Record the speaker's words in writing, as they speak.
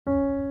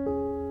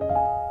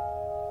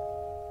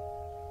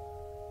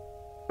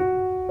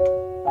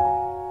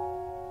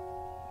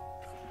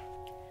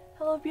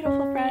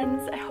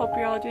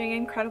doing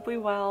incredibly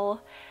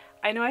well.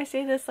 I know I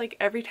say this like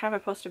every time I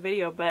post a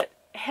video, but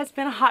it has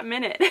been a hot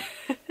minute.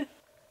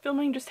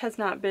 Filming just has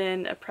not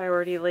been a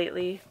priority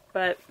lately,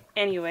 but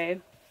anyway,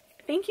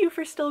 thank you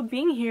for still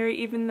being here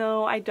even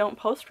though I don't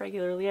post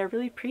regularly. I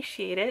really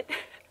appreciate it.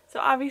 So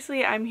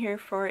obviously I'm here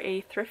for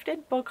a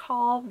thrifted book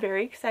haul.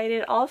 Very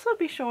excited. I'll also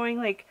be showing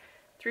like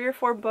 3 or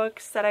 4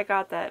 books that I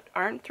got that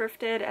aren't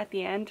thrifted at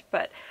the end,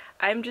 but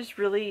I'm just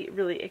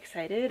really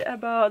excited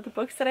about the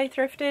books that I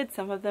thrifted.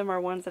 Some of them are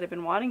ones that I've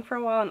been wanting for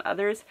a while and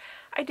others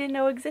I didn't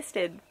know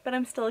existed, but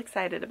I'm still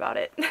excited about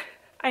it.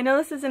 I know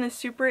this isn't a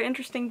super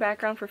interesting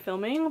background for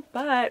filming,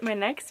 but my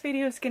next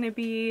video is going to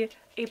be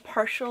a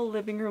partial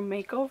living room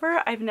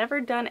makeover. I've never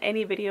done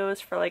any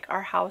videos for like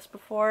our house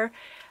before.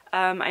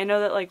 I know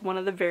that like one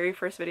of the very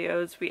first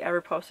videos we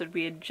ever posted,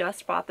 we had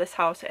just bought this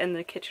house and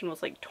the kitchen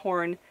was like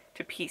torn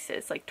to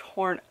pieces, like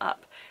torn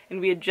up, and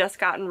we had just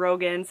gotten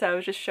Rogan, so I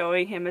was just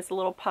showing him as a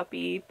little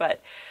puppy.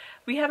 But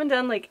we haven't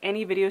done like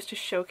any videos to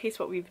showcase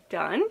what we've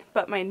done,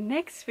 but my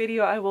next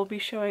video I will be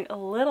showing a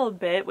little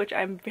bit, which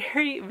I'm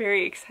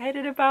very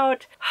excited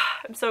about.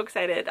 I'm so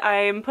excited.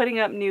 I'm putting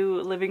up new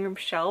living room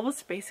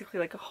shelves, basically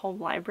like a home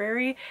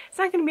library. It's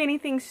not going to be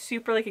anything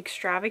super like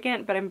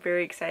extravagant, but I'm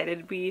very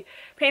excited. We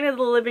painted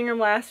the living room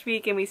last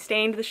week and we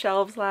stained the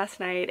shelves last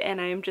night, and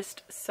I'm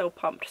just so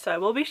pumped. So I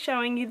will be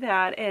showing you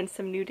that and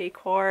some new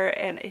decor,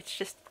 and it's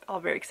just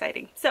all very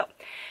exciting. So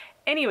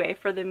anyway,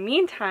 for the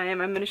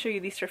meantime, I'm going to show you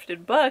these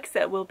thrifted books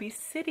that will be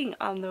sitting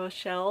on those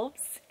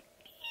shelves.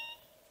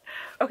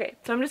 Okay,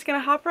 so I'm just going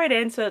to hop right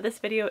in so this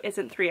video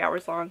isn't 3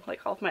 hours long like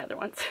all of my other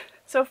ones.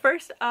 So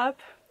first up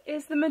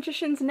is The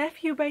Magician's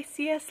Nephew by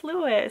C.S.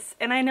 Lewis.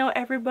 And I know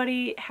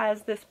everybody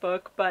has this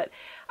book, but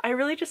I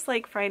really just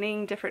like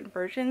finding different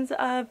versions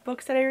of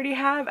books that I already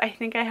have. I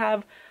think I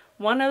have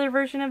one other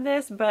version of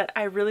this, but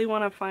I really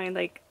want to find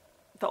like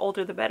the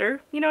older the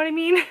better, you know what I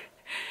mean?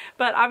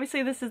 But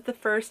obviously this is the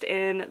first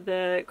in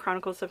the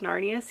Chronicles of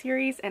Narnia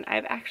series, and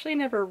I've actually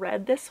never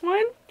read this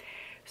one.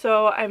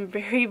 So I'm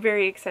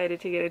very excited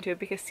to get into it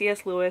because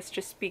C.S. Lewis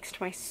just speaks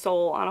to my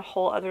soul on a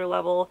whole other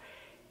level,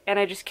 and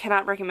I just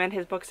cannot recommend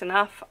his books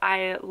enough.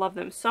 I love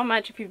them so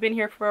much. If you've been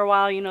here for a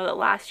while, you know that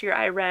last year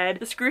I read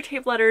The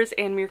Screwtape Letters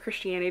and Mere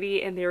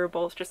Christianity, and they were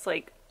both just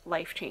like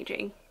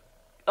life-changing.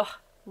 Ugh,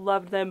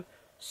 loved them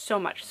so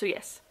much. So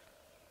yes,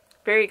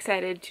 very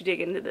excited to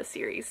dig into this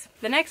series.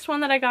 The next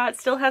one that I got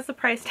still has the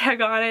price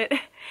tag on it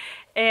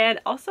and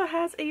also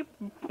has a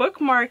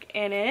bookmark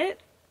in it.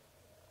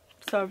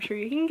 So I'm sure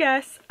you can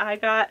guess. I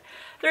got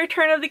The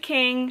Return of the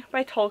King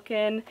by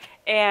Tolkien,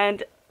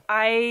 and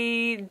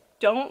I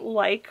don't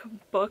like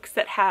books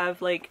that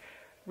have like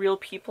real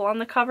people on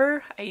the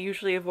cover. I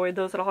usually avoid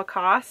those at all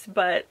costs,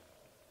 but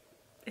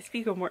it's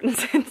Viggo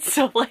Mortensen,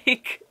 so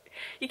like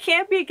you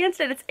can't be against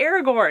it. It's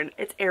Aragorn.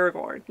 It's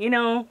Aragorn, you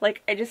know,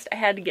 like I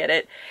had to get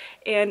it.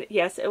 And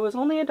yes, it was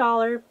only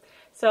 $1,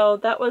 so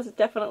that was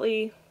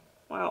definitely,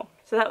 wow.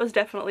 So that was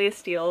definitely a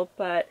steal,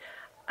 but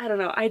I don't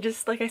know. I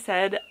just, like I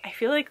said, I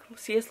feel like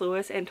C.S.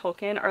 Lewis and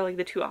Tolkien are like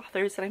the two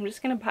authors that I'm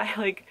just gonna buy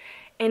like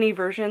any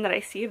version that I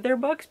see of their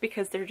books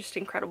because they're just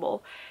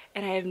incredible.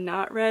 And I have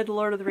not read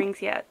Lord of the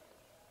Rings yet.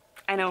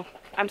 I know,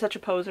 I'm such a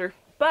poser.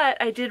 But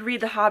I did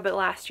read The Hobbit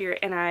last year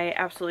and I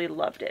absolutely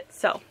loved it.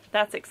 So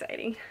that's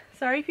exciting.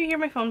 Sorry if you hear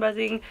my phone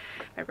buzzing.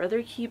 My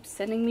brother keeps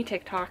sending me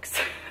TikToks.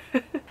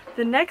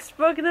 The next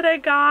book that I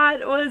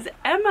got was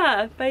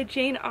Emma by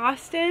Jane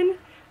Austen.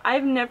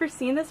 I've never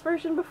seen this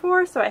version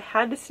before, so I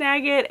had to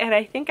snag it, and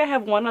I think I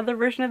have one other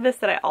version of this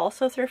that I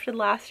also thrifted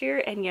last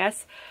year, and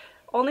yes,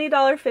 only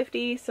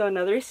 $1.50, so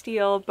another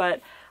steal, but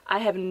I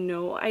have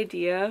no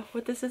idea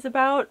what this is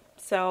about.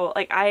 So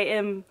like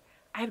I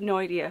have no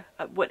idea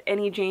what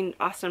any Jane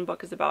Austen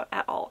book is about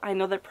at all. I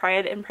know that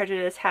Pride and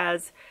Prejudice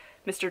has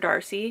Mr.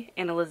 Darcy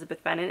and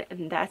Elizabeth Bennet,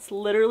 and that's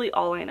literally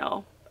all I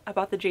know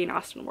about the Jane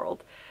Austen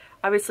world.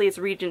 Obviously it's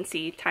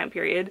Regency time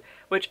period,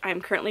 which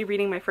I'm currently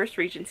reading my first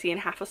Regency in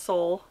Half a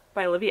Soul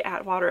by Olivia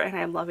Atwater, and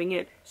I'm loving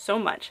it so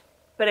much.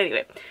 But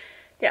anyway,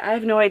 yeah, I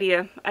have no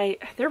idea.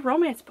 They're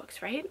romance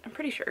books, right? I'm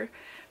pretty sure.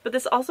 But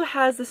this also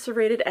has the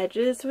serrated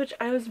edges, which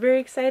I was very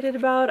excited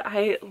about.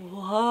 I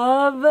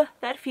love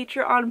that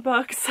feature on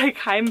books.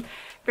 Like I'm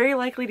very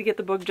likely to get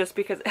the book just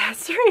because it has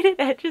serrated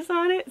edges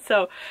on it.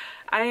 So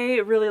I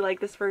really like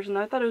this version.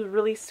 I thought it was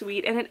really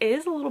sweet, and it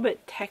is a little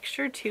bit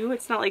textured too.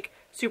 It's not like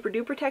super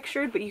duper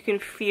textured, but you can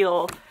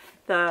feel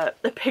the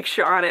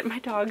picture on it. My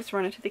dogs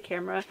run into the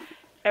camera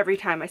every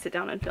time I sit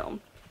down and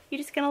film. You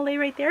just gonna lay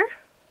right there?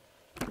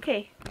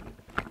 Okay.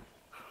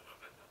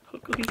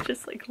 He's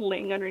just like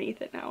laying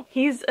underneath it now.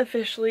 He's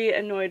officially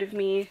annoyed of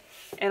me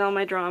and all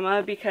my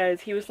drama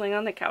because he was laying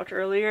on the couch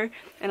earlier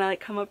and I like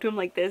come up to him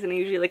like this, and I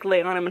usually like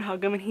lay on him and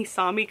hug him, and he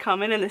saw me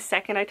coming, and the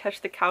second I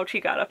touched the couch he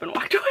got up and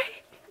walked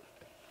away.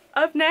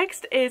 Up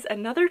next is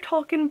another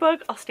Tolkien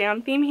book. I'll stay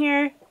on theme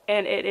here,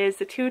 and it is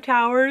The Two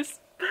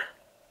Towers.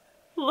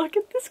 Look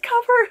at this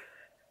cover.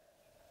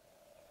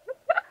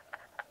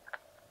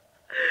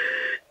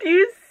 Do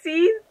you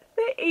see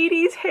the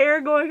 80s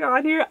hair going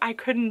on here? I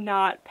could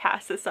not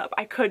pass this up.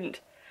 I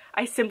couldn't.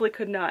 I simply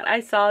could not. I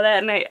saw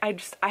that and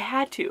I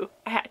had to.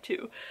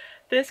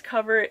 This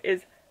cover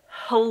is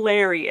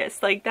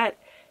hilarious. Like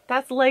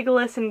that's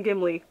Legolas and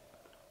Gimli.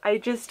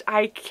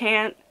 I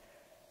can't.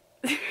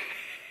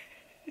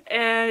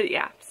 And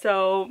yeah,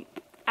 so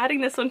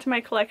adding this one to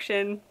my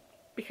collection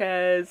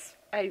because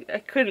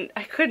I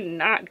could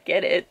not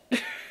get it.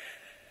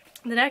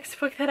 The next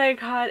book that I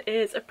got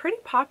is a pretty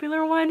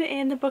popular one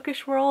in the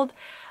bookish world.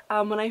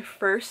 When I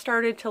first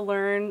started to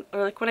learn,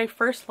 or like when I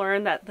first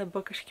learned that the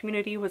bookish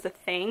community was a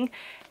thing,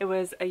 it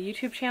was a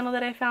YouTube channel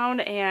that I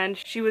found and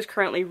she was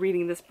currently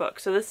reading this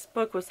book. So this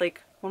book was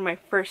like one of my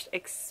first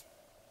exposures.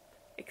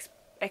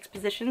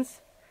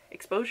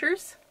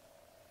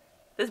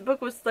 This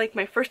book was like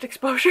my first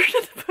exposure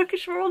to the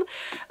bookish world.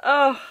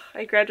 Oh,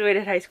 I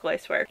graduated high school, I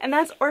swear. And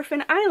that's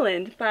Orphan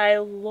Island by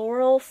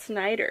Laurel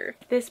Snyder.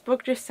 This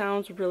book just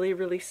sounds really,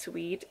 really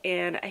sweet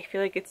and I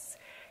feel like it's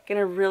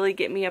gonna really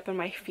get me up in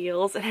my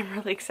feels and I'm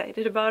really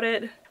excited about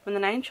it. When the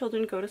 9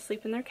 children go to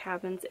sleep in their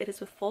cabins, it is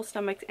with full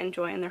stomachs and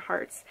joy in their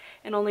hearts,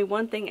 and only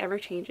one thing ever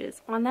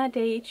changes. On that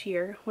day each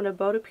year, when a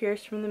boat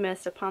appears from the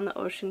mist upon the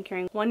ocean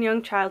carrying one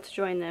young child to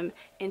join them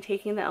and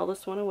taking the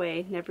eldest one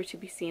away, never to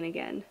be seen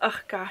again. Oh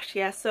gosh,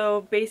 yeah,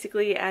 so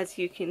basically as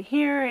you can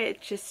hear,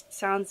 it just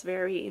sounds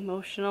very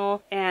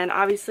emotional, and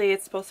obviously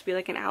it's supposed to be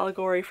like an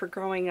allegory for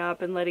growing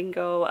up and letting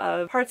go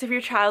of parts of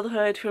your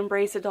childhood to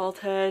embrace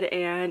adulthood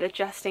and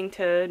adjusting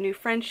to new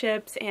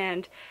friendships,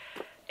 and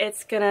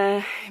it's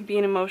gonna be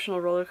an emotional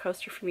roller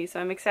coaster for me,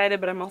 so I'm excited,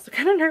 but I'm also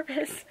kind of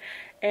nervous.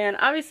 And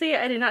obviously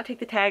I did not take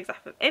the tags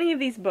off of any of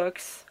these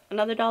books.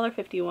 Another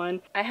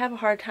 $1.51. I have a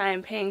hard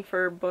time paying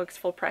for books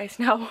full price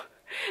now.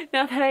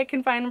 Now that I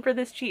can find them for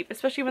this cheap,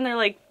 especially when they're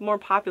like more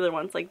popular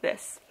ones like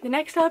this. The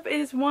next up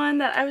is one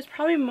that I was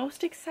probably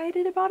most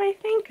excited about, I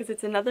think, because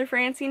it's another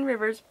Francine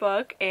Rivers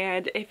book,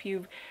 and if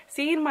you've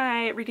seen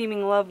my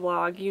Redeeming Love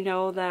vlog, you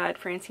know that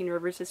Francine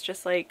Rivers is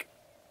just like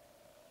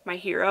my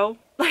hero.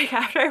 Like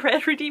after I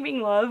read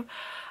Redeeming Love,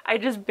 I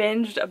just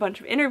binged a bunch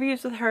of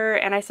interviews with her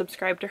and I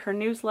subscribed to her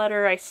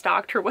newsletter, I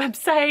stalked her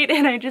website,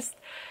 and I just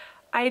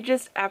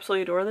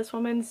absolutely adore this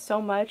woman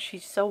so much.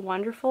 She's so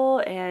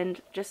wonderful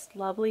and just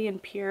lovely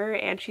and pure,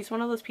 and she's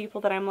one of those people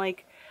that I'm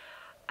like,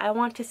 I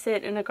want to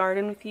sit in a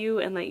garden with you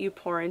and let you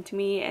pour into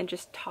me and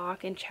just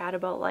talk and chat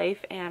about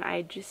life, and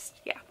I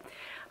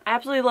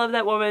absolutely love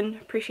that woman,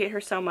 appreciate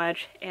her so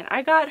much. And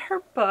I got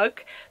her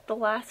book, The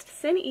Last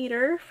Sin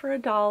Eater, for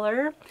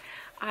 $1.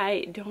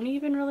 I don't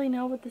even really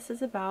know what this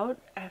is about.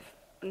 I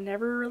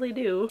never really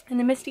do. In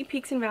the misty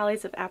peaks and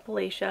valleys of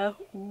Appalachia,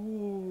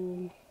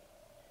 ooh,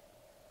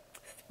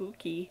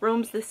 spooky,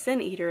 roams the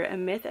Sin Eater, a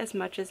myth as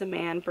much as a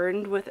man,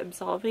 burdened with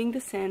absolving the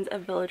sins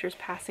of villagers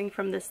passing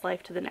from this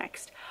life to the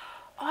next.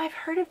 Oh, I've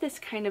heard of this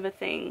kind of a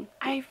thing.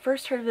 I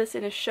first heard of this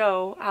in a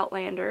show,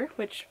 Outlander,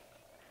 which,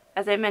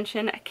 as I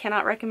mentioned, I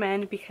cannot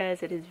recommend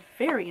because it is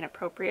very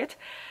inappropriate.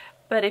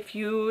 But if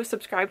you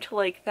subscribe to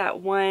like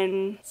that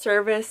one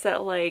service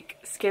that like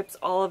skips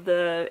all of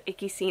the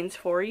icky scenes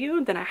for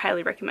you, then I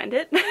highly recommend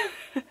it.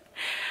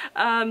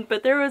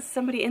 But there was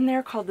somebody in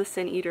there called the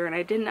Sin Eater, and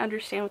I didn't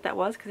understand what that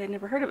was because I'd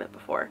never heard of it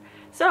before.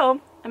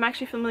 So I'm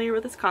actually familiar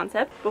with this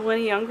concept, but when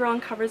a young girl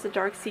uncovers the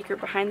dark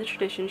secret behind the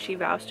tradition, she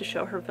vows to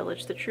show her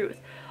village the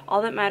truth.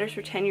 All that matters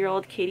for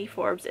 10-year-old Katie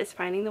Forbes is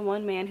finding the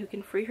one man who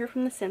can free her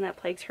from the sin that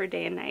plagues her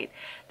day and night,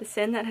 the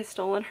sin that has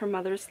stolen her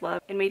mother's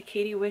love and made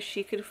Katie wish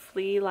she could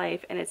flee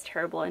life and its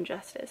terrible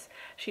injustice.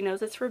 She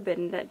knows it's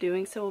forbidden, that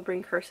doing so will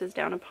bring curses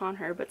down upon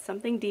her, but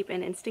something deep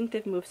and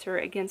instinctive moves her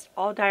against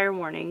all dire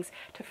warnings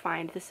to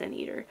find the Sin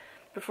Eater.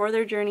 Before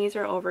their journeys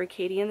are over,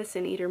 Katie and the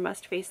Sin Eater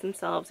must face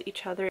themselves,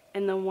 each other,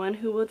 and the one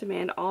who will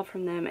demand all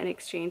from them in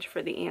exchange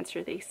for the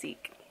answer they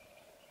seek.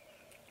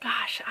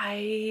 Gosh,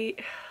 I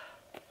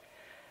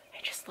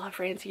just love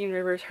Francine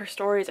Rivers. Her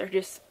stories are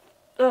just,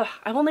 ugh.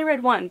 I've only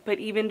read one, but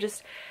even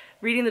just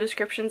reading the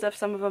descriptions of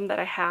some of them that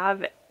I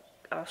have,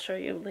 I'll show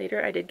you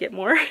later, I did get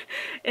more.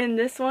 In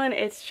this one,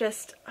 it's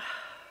just,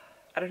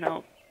 I don't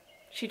know.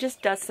 She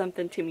just does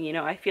something to me, you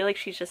know. I feel like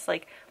she's just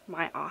like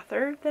my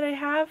author that I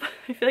have.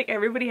 I feel like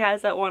everybody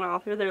has that one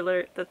author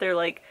that they're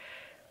like,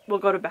 will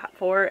go to bat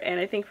for, and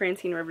I think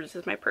Francine Rivers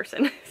is my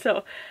person.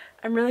 So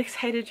I'm really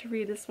excited to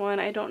read this one.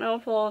 I don't know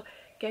if I'll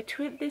get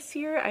to it this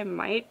year. I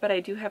might, but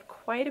I do have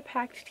quite a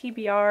packed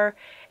TBR,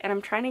 and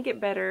I'm trying to get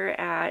better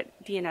at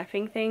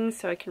DNFing things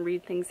so I can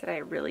read things that I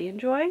really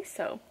enjoy,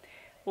 so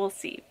we'll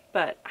see.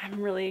 But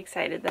I'm really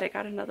excited that I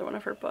got another one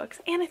of her books,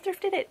 and I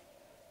thrifted it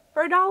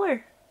for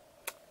 $1.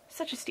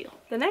 Such a steal.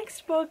 The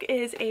next book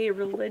is a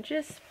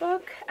religious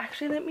book.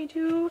 Actually, let me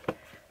do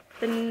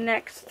the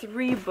next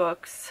 3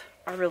 books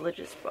are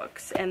religious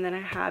books, and then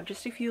I have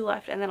just a few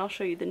left, and then I'll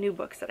show you the new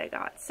books that I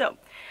got. So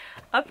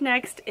up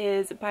next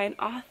is by an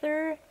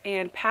author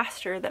and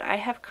pastor that I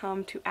have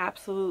come to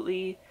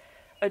absolutely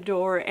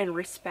adore and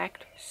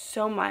respect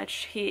so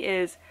much. He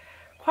is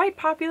quite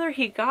popular.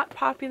 He got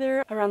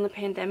popular around the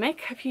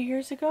pandemic a few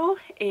years ago,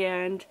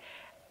 and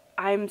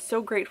I'm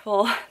so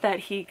grateful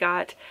that he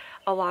got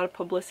a lot of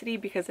publicity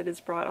because it has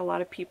brought a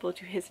lot of people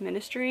to his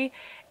ministry,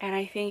 and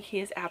I think he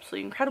is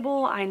absolutely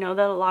incredible. I know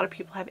that a lot of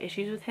people have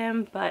issues with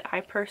him, but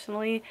I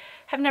personally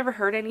have never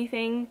heard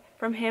anything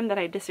from him that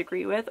I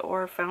disagree with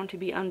or found to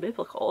be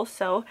unbiblical.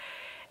 So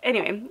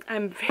anyway,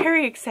 I'm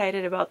very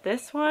excited about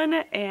this one,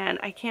 and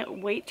I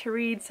can't wait to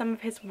read some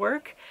of his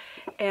work.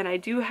 And I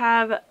do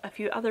have a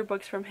few other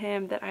books from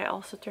him that I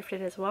also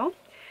thrifted as well.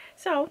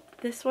 So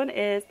this one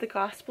is The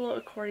Gospel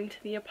According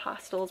to the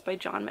Apostles by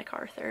John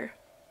MacArthur.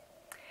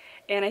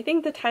 And I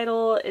think the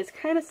title is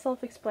kind of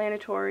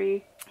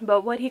self-explanatory,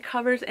 but what he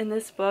covers in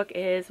this book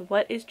is: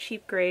 what is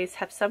cheap grace?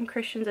 Have some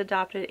Christians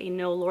adopted a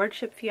no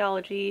lordship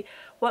theology?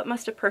 What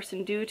must a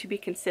person do to be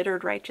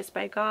considered righteous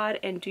by God?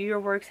 And do your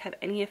works have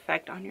any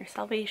effect on your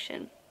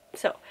salvation?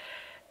 So,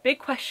 big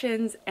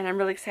questions, and I'm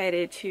really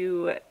excited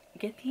to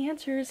get the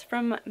answers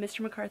from Mr.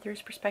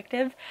 MacArthur's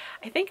perspective.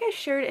 I think I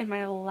shared in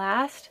my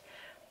last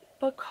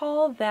book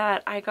haul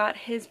that I got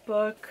his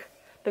book,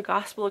 The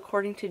Gospel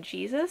According to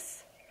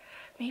Jesus.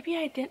 Maybe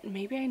I didn't,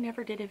 maybe I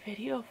never did a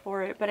video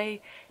for it, but I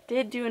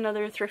did do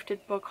another thrifted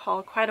book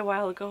haul quite a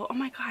while ago. Oh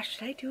my gosh,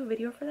 did I do a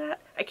video for that?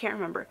 I can't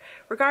remember.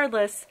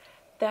 Regardless,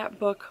 that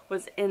book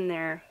was in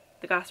there,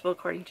 The Gospel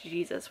According to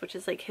Jesus, which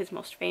is like his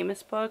most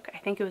famous book. I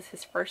think it was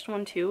his first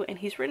one too, and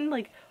he's written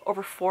like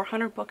over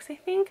 400 books, I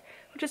think,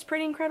 which is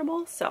pretty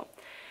incredible. So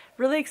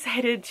really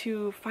excited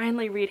to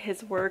finally read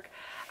his work.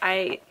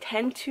 I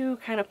tend to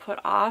kind of put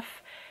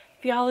off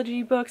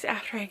theology books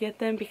after I get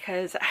them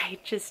because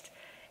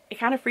it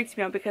kind of freaks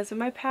me out because in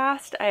my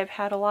past I've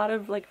had a lot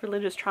of like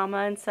religious trauma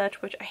and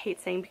such, which I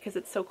hate saying because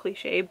it's so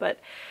cliche, but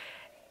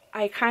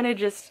I kind of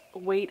just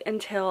wait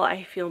until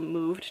I feel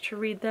moved to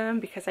read them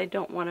because I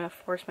don't want to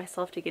force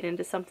myself to get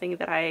into something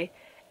that I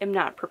am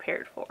not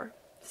prepared for.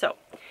 So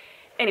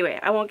anyway,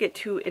 I won't get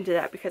too into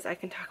that because I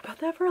can talk about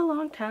that for a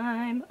long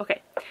time.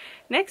 Okay,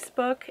 next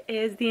book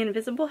is The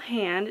Invisible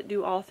Hand,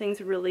 Do All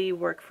Things Really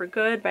Work for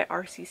Good by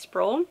R.C.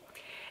 Sproul.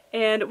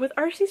 And with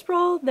R.C.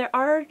 Sproul, there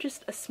are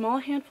just a small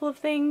handful of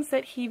things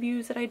that he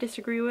views that I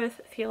disagree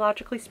with,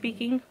 theologically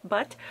speaking,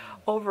 but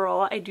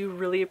overall I do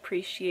really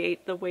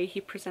appreciate the way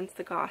he presents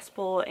the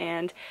gospel,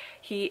 and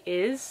he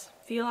is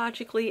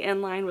theologically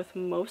in line with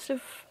most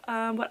of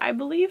what I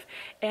believe.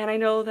 And I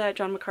know that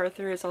John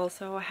MacArthur has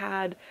also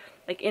had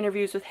like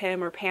interviews with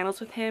him or panels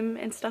with him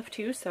and stuff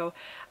too, so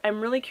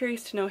I'm really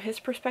curious to know his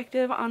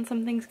perspective on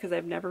some things because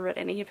I've never read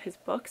any of his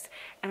books,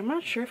 and I'm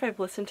not sure if I've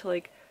listened to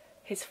like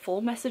his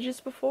full messages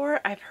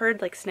before. I've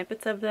heard like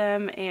snippets of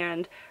them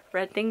and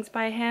read things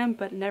by him,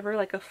 but never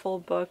like a full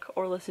book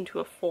or listened to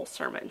a full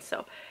sermon.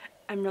 So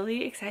I'm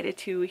really excited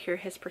to hear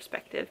his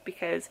perspective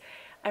because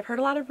I've heard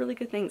a lot of really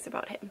good things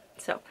about him.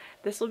 So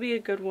this will be a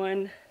good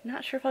one.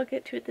 Not sure if I'll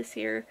get to it this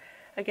year.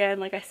 Again,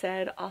 like I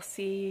said, I'll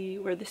see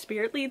where the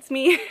spirit leads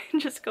me and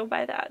just go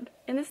by that.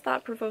 In this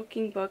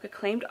thought-provoking book,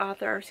 acclaimed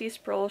author R.C.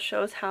 Sproul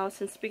shows how,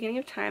 since the beginning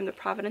of time, the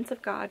providence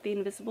of God, the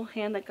invisible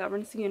hand that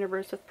governs the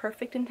universe with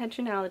perfect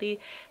intentionality,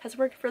 has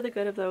worked for the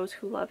good of those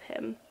who love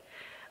him.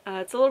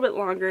 It's a little bit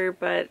longer,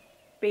 but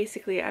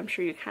basically I'm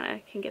sure you kind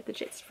of can get the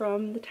gist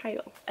from the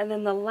title. And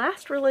then the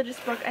last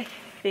religious book, I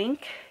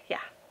think,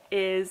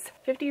 is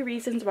 50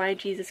 Reasons Why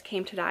Jesus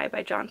Came to Die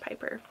by John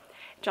Piper.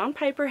 John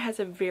Piper has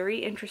a very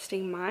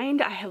interesting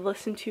mind. I have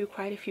listened to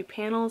quite a few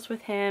panels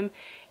with him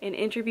and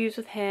interviews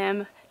with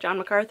him. John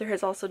MacArthur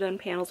has also done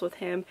panels with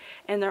him,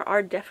 and there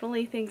are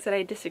definitely things that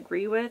I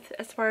disagree with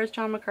as far as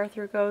John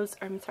MacArthur goes.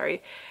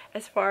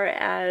 As far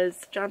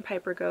as John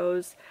Piper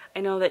goes.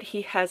 I know that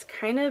he has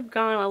kind of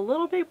gone a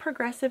little bit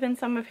progressive in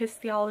some of his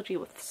theology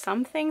with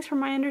some things from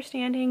my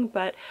understanding,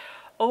 but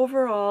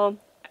overall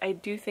I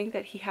do think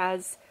that he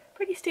has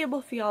pretty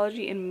stable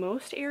theology in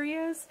most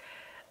areas.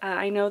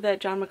 I know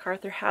that John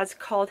MacArthur has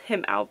called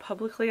him out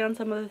publicly on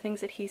some of the things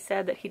that he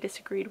said that he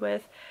disagreed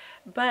with,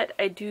 but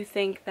I do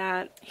think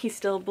that he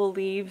still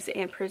believes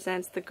and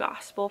presents the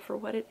gospel for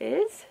what it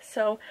is.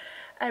 So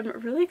I'm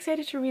really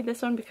excited to read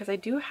this one because I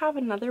do have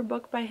another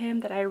book by him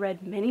that I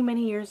read many,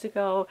 many years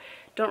ago.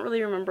 Don't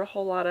really remember a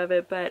whole lot of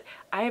it, but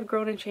I have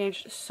grown and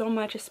changed so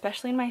much,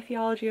 especially in my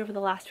theology over the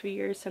last few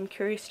years, so I'm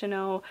curious to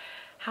know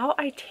how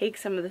I take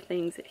some of the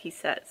things that he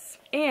says.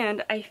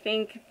 And I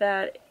think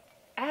that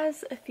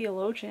as a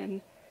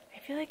theologian, I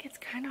feel like it's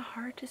kind of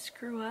hard to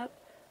screw up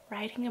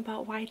writing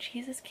about why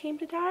Jesus came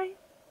to die.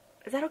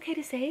 Is that okay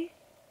to say?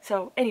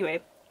 So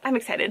anyway, I'm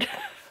excited.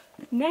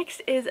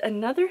 Next is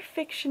another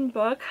fiction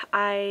book.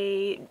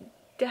 I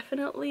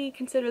definitely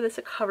consider this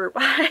a cover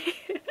buy.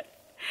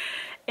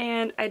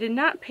 And I did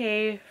not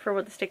pay for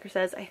what the sticker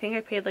says. I think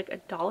I paid like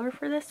 $1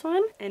 for this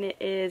one. And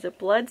it is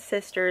Blood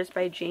Sisters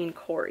by Jane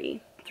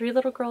Corey. 3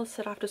 little girls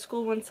set off to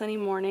school one sunny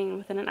morning.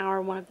 Within an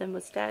hour, one of them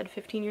was dead.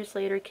 15 years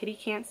later, Kitty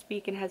can't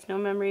speak and has no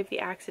memory of the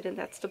accident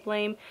that's to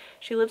blame.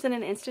 She lives in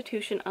an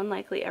institution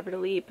unlikely ever to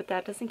leave, but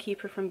that doesn't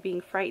keep her from being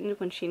frightened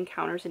when she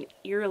encounters an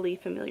eerily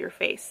familiar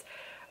face.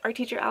 Our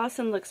teacher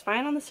Allison looks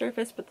fine on the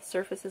surface, but the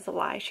surface is a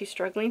lie. She's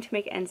struggling to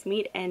make ends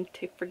meet and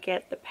to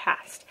forget the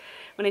past.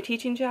 When a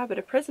teaching job at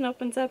a prison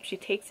opens up, she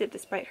takes it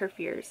despite her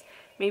fears.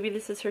 Maybe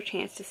this is her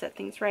chance to set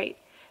things right.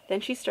 Then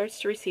she starts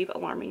to receive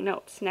alarming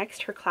notes.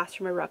 Next, her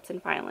classroom erupts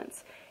in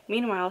violence.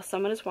 Meanwhile,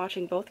 someone is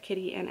watching both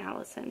Kitty and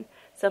Allison.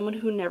 Someone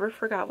who never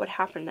forgot what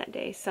happened that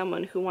day.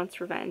 Someone who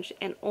wants revenge,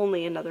 and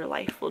only another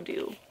life will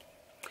do.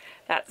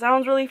 That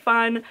sounds really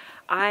fun.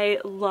 I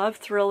love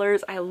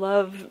thrillers. I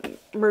love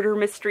murder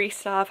mystery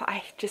stuff.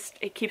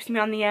 It keeps me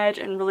on the edge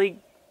and really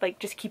like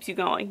just keeps you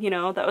going, you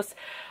know. That was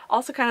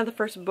also kind of the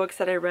first books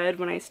that I read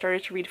when I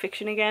started to read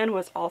fiction again,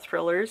 was all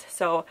thrillers.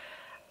 So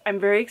I'm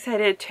very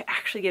excited to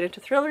actually get into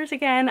thrillers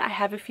again. I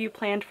have a few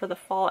planned for the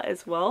fall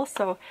as well,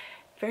 so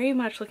very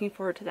much looking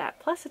forward to that.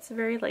 Plus it's a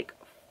very like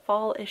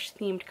fall-ish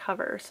themed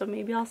cover, so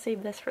maybe I'll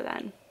save this for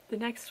then. The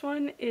next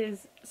one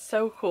is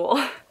so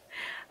cool.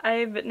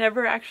 I've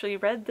never actually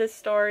read this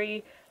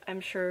story.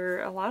 I'm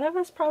sure a lot of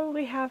us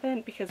probably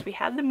haven't because we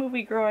had the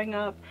movie growing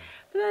up.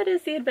 But that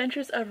is The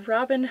Adventures of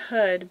Robin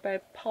Hood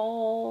by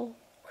Paul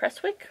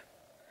Creswick.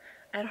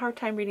 I had a hard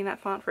time reading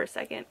that font for a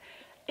second.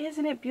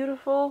 Isn't it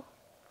beautiful?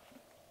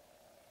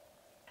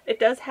 It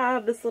does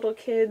have this little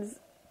kid's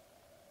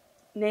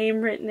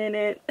name written in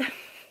it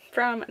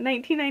from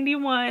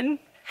 1991.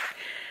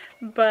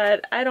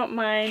 But I don't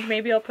mind.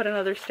 Maybe I'll put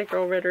another sticker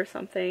over it or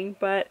something.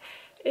 But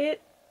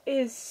it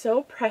is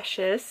so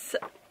precious.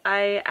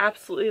 I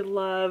absolutely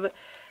love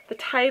the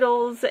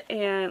titles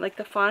and like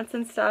the fonts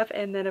and stuff,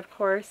 and then of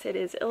course it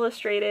is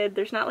illustrated.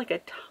 There's not like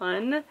a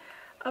ton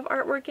of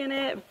artwork in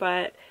it,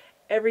 but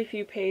every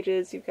few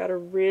pages you've got a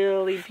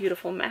really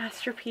beautiful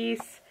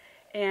masterpiece,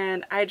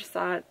 and I just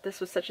thought this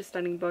was such a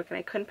stunning book and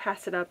I couldn't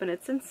pass it up, and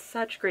it's in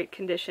such great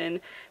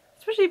condition,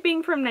 especially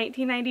being from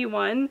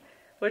 1991,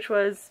 which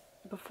was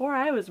before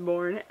I was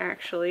born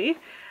actually.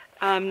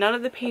 None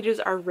of the pages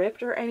are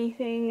ripped or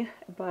anything,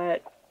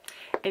 but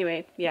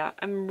anyway, yeah,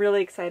 I'm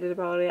really excited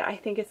about it. I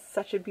think it's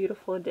such a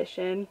beautiful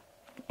edition.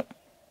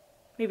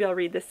 Maybe I'll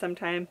read this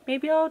sometime.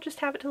 Maybe I'll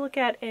just have it to look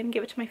at and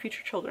give it to my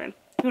future children.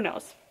 Who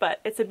knows? But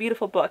it's a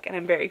beautiful book and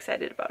I'm very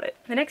excited about it.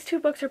 The next two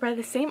books are by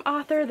the same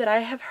author that I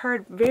have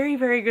heard very,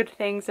 very good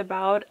things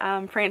about.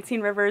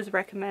 Francine Rivers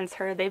recommends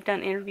her. They've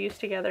done interviews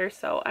together,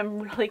 so I'm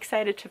really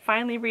excited to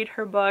finally read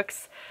her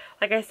books.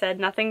 Like I said,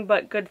 nothing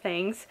but good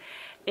things.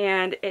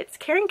 And it's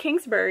Karen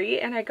Kingsbury,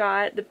 and I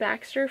got The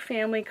Baxter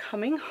Family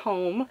Coming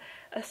Home,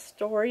 a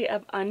story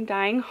of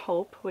undying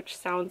hope, which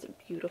sounds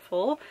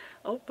beautiful.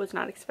 Oh, was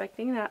not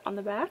expecting that on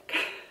the back.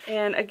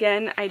 And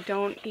again, I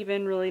don't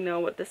even really know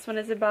what this one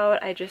is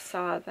about. I just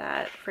saw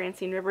that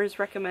Francine Rivers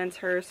recommends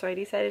her, so I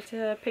decided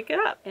to pick it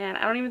up. And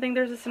I don't even think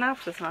there's a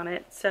synopsis on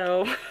it,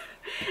 so.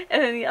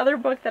 And then the other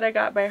book that I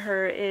got by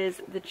her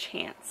is The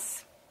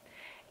Chance.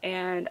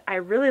 And I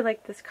really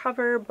like this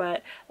cover,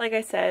 but like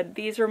I said,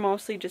 these are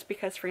mostly just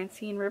because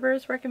Francine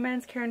Rivers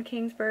recommends Karen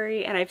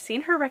Kingsbury, and I've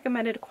seen her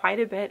recommended quite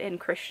a bit in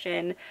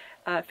Christian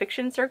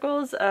fiction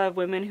circles of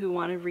women who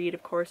want to read,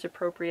 of course,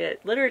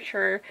 appropriate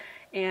literature,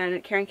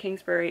 and Karen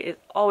Kingsbury is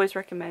always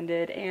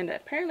recommended, and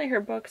apparently her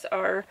books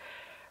are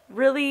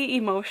really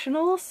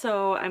emotional,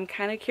 so I'm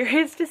kind of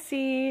curious to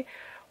see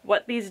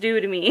what these do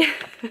to me.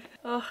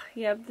 Oh,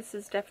 yeah, this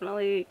is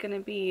definitely going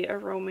to be a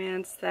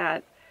romance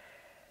that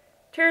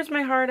tears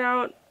my heart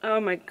out. Oh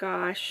my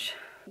gosh.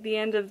 The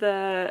end of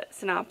the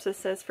synopsis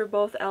says, for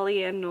both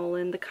Ellie and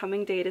Nolan, the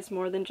coming date is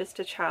more than just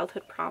a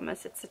childhood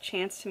promise. It's a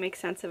chance to make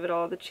sense of it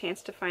all, the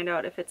chance to find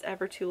out if it's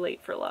ever too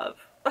late for love.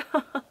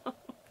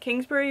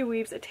 Kingsbury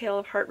weaves a tale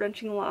of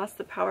heart-wrenching loss,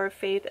 the power of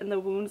faith, and the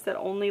wounds that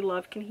only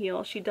love can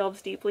heal. She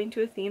delves deeply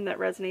into a theme that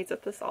resonates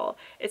with us all.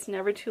 It's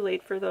never too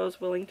late for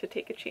those willing to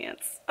take a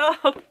chance.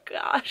 Oh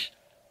gosh.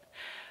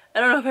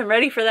 I don't know if I'm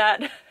ready for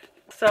that.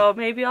 So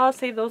maybe I'll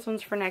save those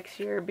ones for next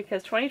year,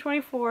 because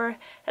 2024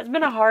 has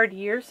been a hard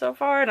year so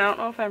far, and I don't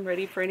know if I'm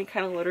ready for any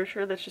kind of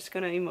literature that's just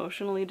going to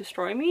emotionally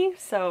destroy me,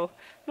 so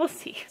we'll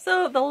see.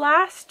 So the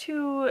last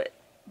two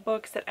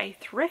books that I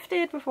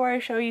thrifted before I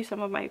show you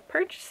some of my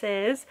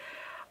purchases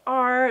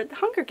are The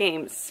Hunger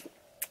Games.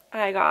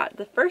 I got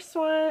the first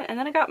one, and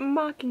then I got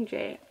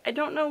Mockingjay. I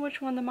don't know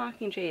which one the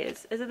Mockingjay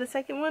is. Is it the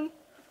second one,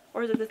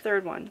 or is it the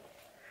third one?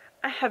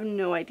 I have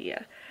no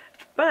idea.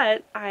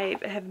 But I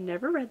have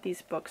never read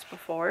these books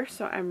before,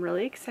 so I'm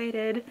really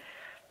excited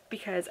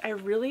because I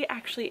really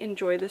actually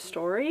enjoy the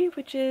story,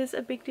 which is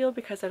a big deal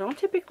because I don't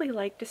typically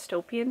like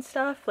dystopian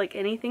stuff. Like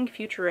anything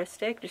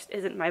futuristic just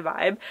isn't my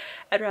vibe.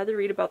 I'd rather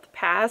read about the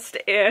past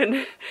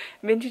and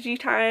vintagey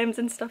times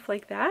and stuff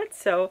like that.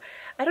 So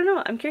I don't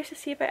know, I'm curious to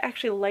see if I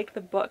actually like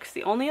the books.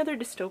 The only other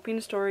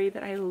dystopian story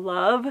that I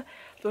love,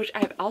 which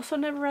I've also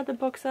never read the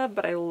books of,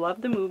 but I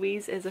love the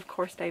movies, is of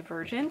course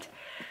Divergent.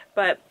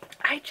 But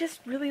I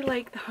just really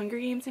like The Hunger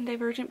Games and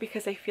Divergent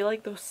because I feel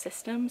like those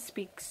systems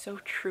speak so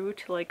true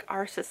to like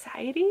our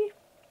society.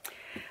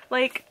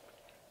 Like,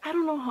 I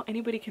don't know how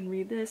anybody can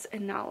read this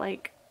and not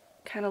like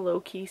kind of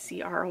low-key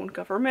see our own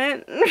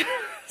government.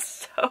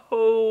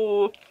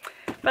 So,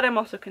 but I'm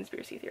also a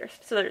conspiracy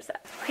theorist, so there's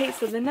that. Okay,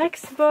 so the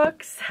next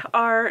books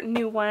are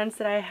new ones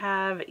that I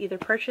have either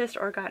purchased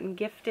or gotten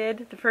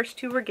gifted. The first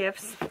two were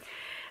gifts.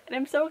 and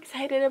I'm so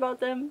excited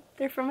about them.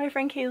 They're from my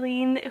friend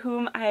Kayleen,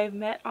 whom I've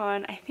met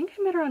on, I think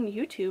I met her on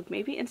YouTube,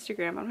 maybe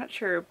Instagram, I'm not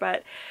sure,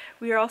 but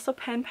we are also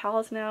pen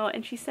pals now,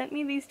 and she sent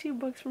me these 2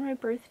 books for my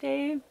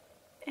birthday,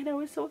 and I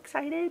was so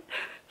excited.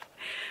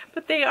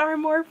 But they are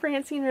more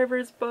Francine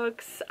Rivers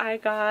books. I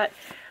got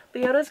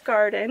Leota's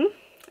Garden,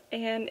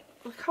 and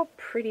look how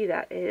pretty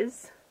that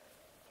is.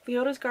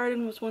 Leota's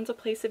garden was once a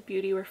place of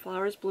beauty where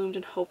flowers bloomed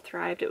and hope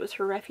thrived. It was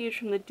her refuge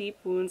from the deep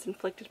wounds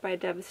inflicted by a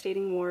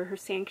devastating war, her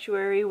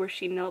sanctuary where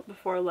she knelt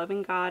before a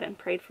loving God and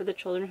prayed for the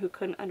children who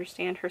couldn't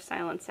understand her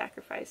silent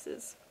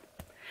sacrifices.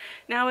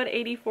 Now at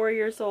 84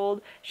 years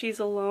old, she's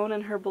alone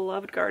in her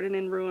beloved garden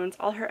in ruins.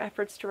 All her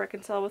efforts to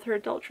reconcile with her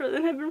adult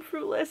children have been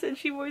fruitless, and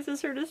she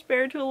voices her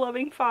despair to a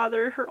loving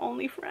father, her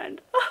only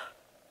friend.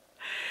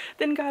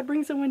 Then God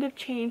brings a wind of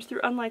change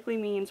through unlikely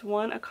means.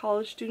 One, a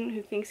college student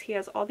who thinks he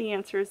has all the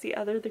answers. The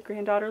other, the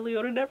granddaughter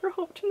Leota never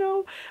hoped to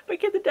know. But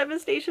can the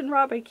devastation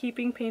wrought by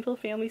keeping painful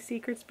family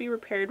secrets be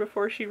repaired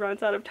before she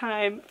runs out of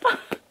time?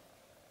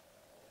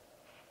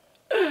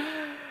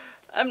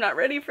 I'm not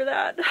ready for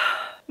that.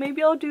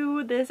 Maybe I'll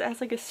do this as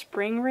like a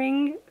spring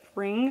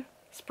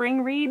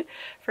read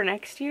for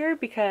next year,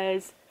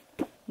 because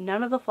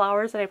none of the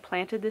flowers that I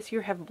planted this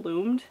year have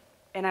bloomed.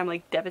 And I'm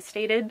like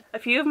devastated. A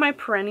few of my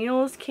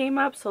perennials came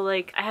up, so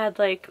like I had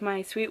like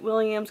my Sweet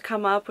Williams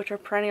come up, which are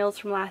perennials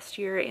from last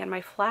year, and my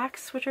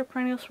flax, which are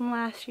perennials from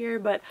last year,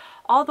 but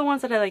all the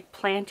ones that I like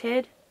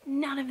planted,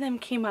 none of them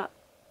came up.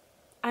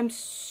 I'm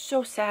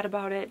so sad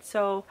about it.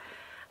 So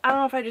I don't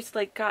know if I just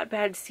like got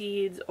bad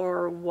seeds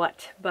or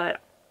what, but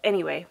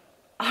anyway,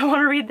 I want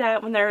to read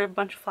that when there are a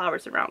bunch of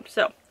flowers around,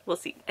 so we'll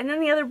see. And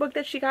then the other book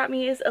that she got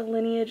me is A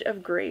Lineage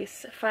of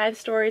Grace, 5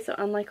 stories of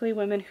unlikely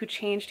women who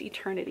changed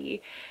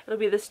eternity. It'll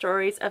be the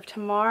stories of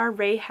Tamar,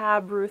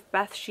 Rahab, Ruth,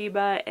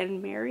 Bathsheba,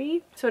 and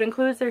Mary. So it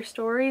includes their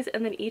stories,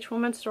 and then each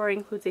woman's story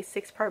includes a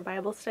 6-part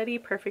Bible study,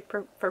 perfect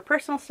for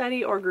personal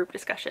study or group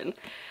discussion.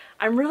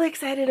 I'm really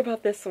excited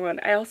about this one.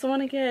 I also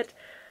want to get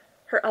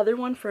her other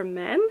one for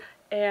men,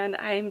 and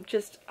I'm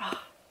just,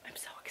 oh, I'm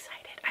so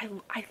excited.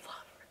 I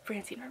love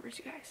Francine Rivers,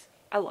 you guys.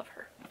 I love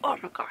her. Oh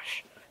my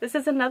gosh. This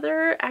is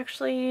another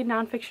actually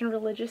nonfiction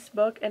religious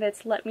book, and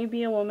it's Let Me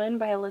Be a Woman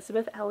by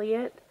Elizabeth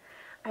Elliot.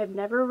 I've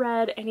never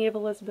read any of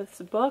Elizabeth's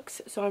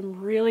books, so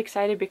I'm really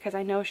excited because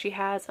I know she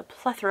has a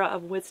plethora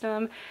of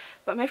wisdom.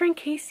 But my friend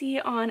Casey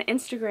on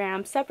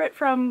Instagram, separate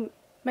from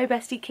my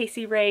bestie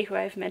Casey Ray, who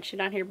I've mentioned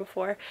on here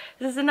before.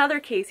 This is another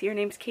Casey. Her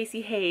name's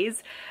Casey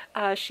Hayes.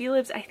 She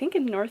lives, I think,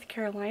 in North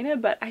Carolina,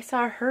 but I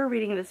saw her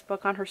reading this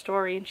book on her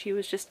story, and she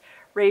was just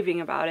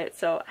raving about it,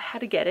 so I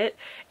had to get it.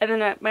 And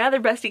then my other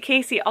bestie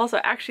Casey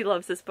also actually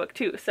loves this book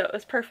too, so it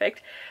was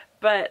perfect.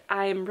 But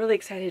I'm really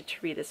excited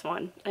to read this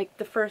one. Like,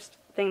 the first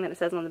thing that it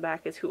says on the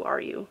back is, "Who are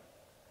you?"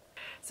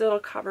 So it'll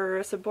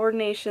cover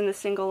subordination, the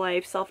single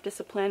life,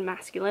 self-discipline,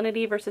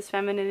 masculinity versus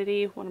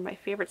femininity, one of my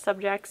favorite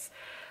subjects,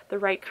 the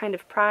right kind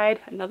of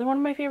pride, another one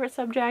of my favorite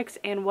subjects,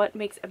 and what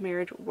makes a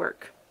marriage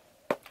work,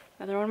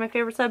 another one of my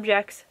favorite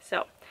subjects.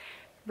 So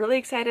really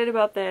excited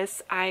about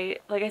this.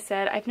 Like I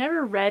said, I've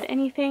never read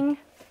anything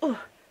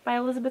by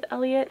Elizabeth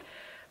Elliot,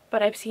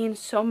 but I've seen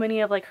so many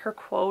of like her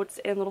quotes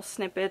and little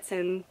snippets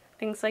and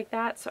things like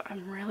that, so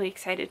I'm really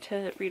excited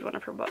to read one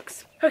of her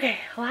books. Okay,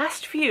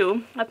 last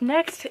few. Up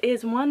next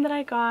is one that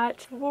I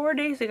got 4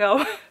 days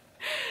ago.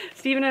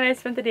 Steven and I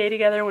spent the day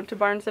together, went to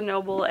Barnes &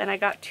 Noble, and I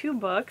got 2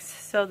 books.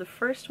 So the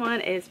first one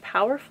is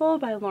Powerful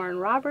by Lauren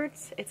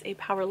Roberts. It's a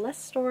powerless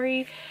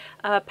story.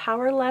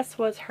 Powerless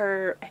was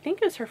her, I think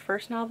it was her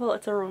first novel.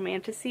 It's a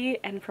romantasy,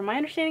 and from my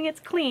understanding it's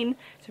clean,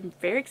 so I'm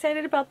very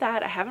excited about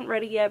that. I haven't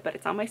read it yet, but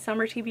it's on my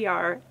summer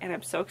TBR, and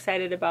I'm so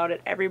excited about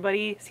it.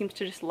 Everybody seems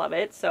to just love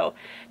it. So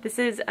this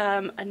is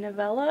a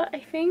novella, I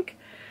think.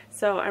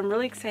 So I'm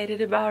really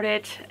excited about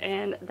it,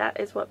 and that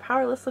is what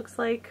Powerless looks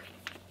like.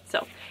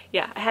 So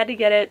yeah, I had to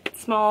get it.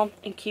 It's small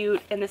and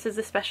cute, and this is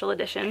a special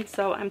edition,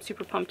 so I'm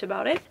super pumped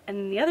about it.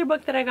 And the other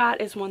book that I got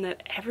is one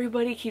that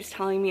everybody keeps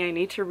telling me I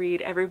need to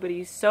read.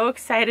 Everybody's so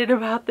excited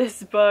about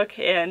this book,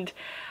 and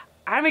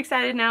I'm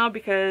excited now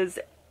because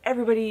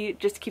everybody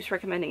just keeps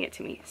recommending it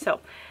to me.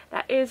 So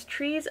that is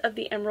Trees of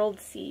the Emerald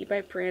Sea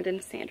by Brandon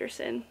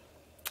Sanderson.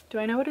 Do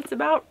I know what it's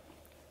about?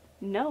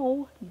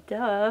 No,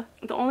 duh.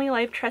 The only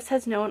life Tress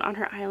has known on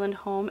her island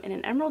home in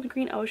an emerald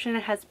green ocean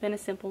has been a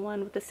simple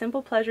one, with the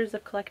simple pleasures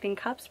of collecting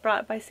cups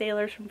brought by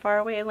sailors from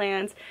faraway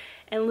lands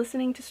and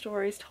listening to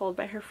stories told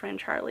by her friend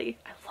Charlie.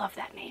 I love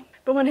that name.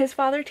 But when his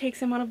father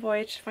takes him on a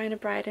voyage to find a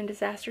bride and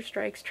disaster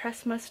strikes,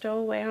 Tress must stow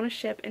away on a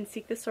ship and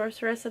seek the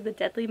sorceress of the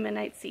deadly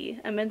midnight sea.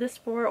 Amid the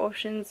spore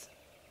oceans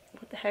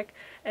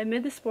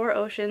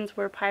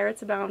where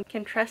pirates abound,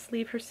 can Tress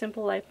leave her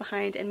simple life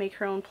behind and make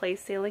her own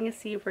place, sailing a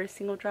sea where a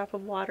single drop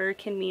of water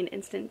can mean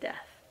instant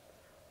death?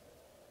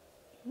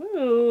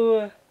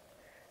 Ooh,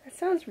 that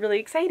sounds really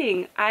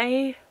exciting.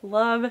 I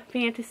love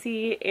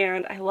fantasy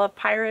and I love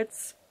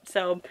pirates,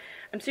 so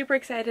I'm super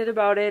excited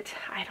about it.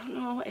 I don't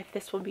know if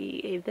this will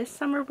be a this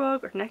summer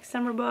book or next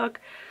summer book,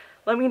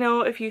 Let me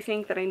know if you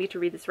think that I need to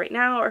read this right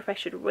now or if I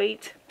should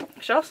wait.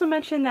 I should also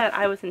mention that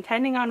I was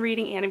intending on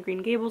reading Anne of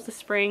Green Gables this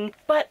spring,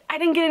 but I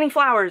didn't get any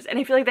flowers and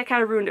I feel like that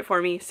kind of ruined it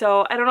for me.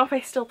 So I don't know if I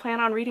still plan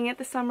on reading it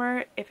this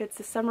summer. If it's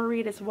a summer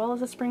read as well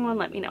as a spring one,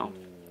 let me know.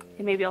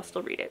 And maybe I'll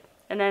still read it.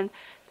 And then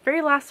the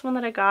very last one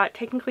that I got,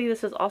 technically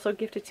this was also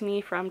gifted to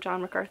me from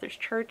John MacArthur's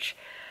church,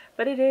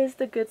 but it is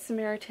The Good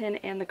Samaritan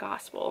and the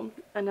Gospel.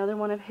 Another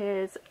one of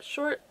his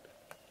short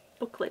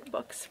booklet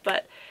books,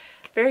 but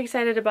very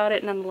excited about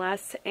it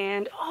nonetheless.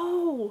 And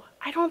oh,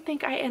 I don't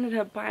think I ended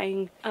up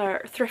buying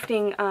or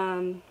thrifting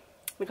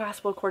The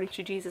Gospel According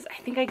to Jesus.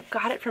 I think I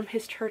got it from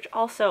his church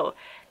also.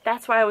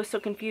 That's why I was so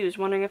confused,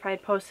 wondering if I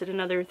had posted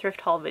another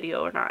thrift haul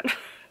video or not.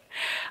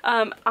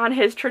 On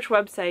his church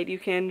website you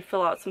can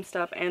fill out some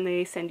stuff and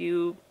they send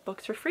you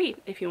books for free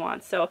if you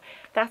want. So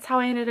that's how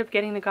I ended up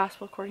getting The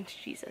Gospel According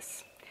to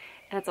Jesus.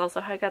 And that's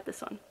also how I got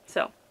this one.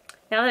 So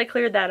now that I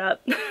cleared that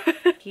up,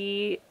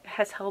 he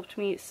has helped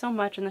me so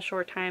much in the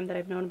short time that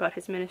I've known about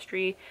his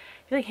ministry.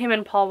 I feel like him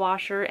and Paul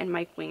Washer and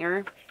Mike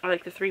Winger are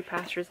like the three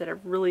pastors that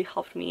have really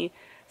helped me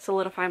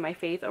solidify my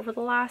faith over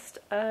the last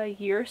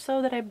year or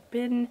so that I've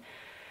been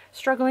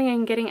struggling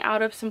and getting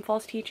out of some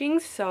false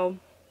teachings. So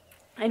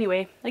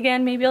anyway,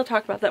 again, maybe I'll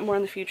talk about that more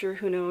in the future.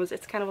 Who knows?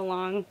 It's kind of a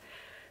long,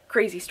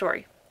 crazy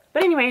story.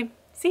 But anyway,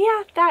 so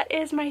yeah, that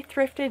is my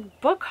thrifted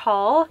book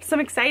haul. Some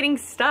exciting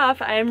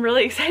stuff. I am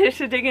really excited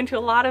to dig into a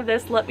lot of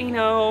this. Let me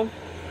know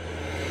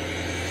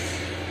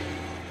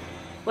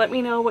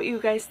what you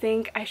guys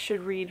think I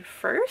should read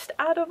first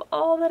out of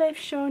all that I've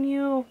shown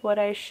you, what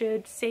I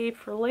should save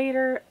for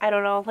later. I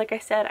don't know. Like I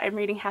said, I'm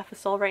reading Half a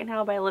Soul right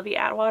now by Olivia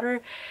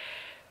Atwater,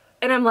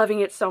 and I'm loving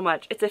it so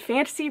much. It's a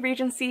fantasy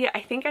regency.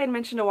 I think I had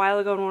mentioned a while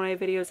ago in one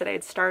of my videos that I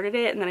had started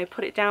it and then I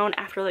put it down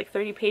after like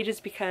 30 pages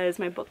because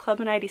my book club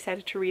and I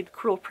decided to read the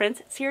Cruel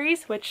Prince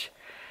series, which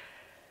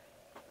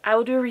I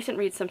will do a recent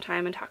read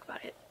sometime and talk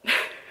about it.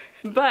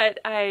 But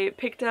I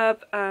picked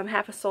up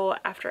Half a Soul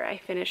after I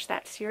finished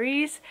that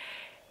series,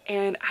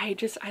 and I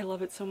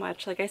love it so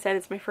much. Like I said,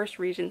 it's my first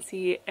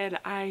regency and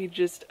I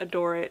just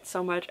adore it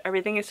so much.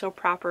 Everything is so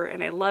proper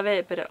and I love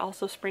it, but it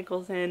also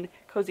sprinkles in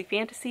cozy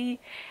fantasy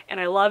and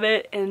I love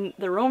it, and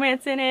the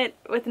romance in it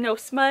with no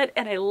smut,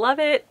 and I love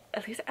it.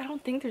 At least I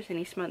don't think there's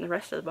any smut in the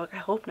rest of the book. I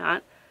hope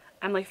not.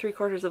 I'm like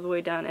 3/4 of the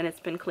way done and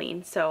it's been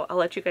clean, so I'll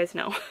let you guys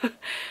know.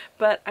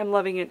 But I'm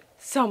loving it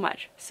so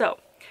much. So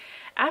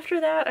after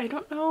that, I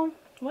don't know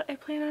what I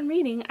plan on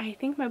reading. I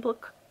think my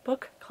book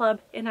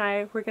club and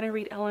I were gonna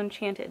read Ella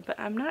Enchanted, but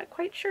I'm not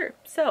quite sure.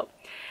 So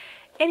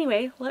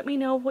anyway, let me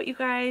know what you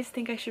guys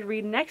think I should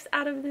read next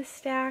out of this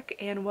stack,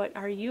 and what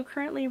are you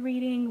currently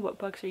reading? What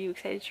books are you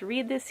excited to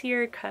read this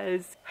year?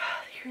 Because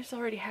the year's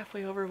already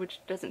halfway over, which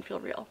doesn't feel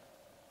real.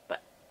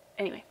 But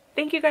anyway,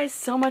 thank you guys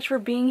so much for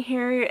being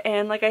here,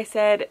 and like I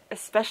said,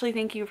 especially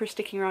thank you for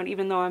sticking around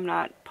even though I'm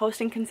not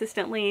posting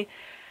consistently.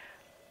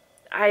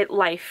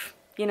 Life,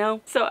 you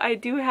know? So I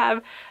do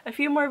have a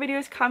few more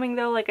videos coming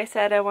though. Like I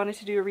said, I wanted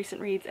to do a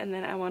recent reads, and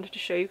then I wanted to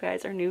show you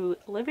guys our new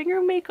living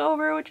room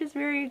makeover, which is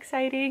very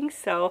exciting.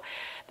 So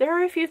there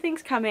are a few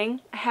things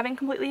coming. I haven't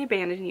completely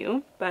abandoned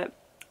you, but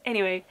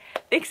anyway,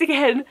 thanks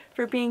again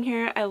for being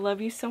here. I love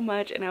you so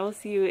much, and I will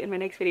see you in my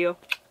next video.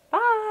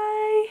 Bye!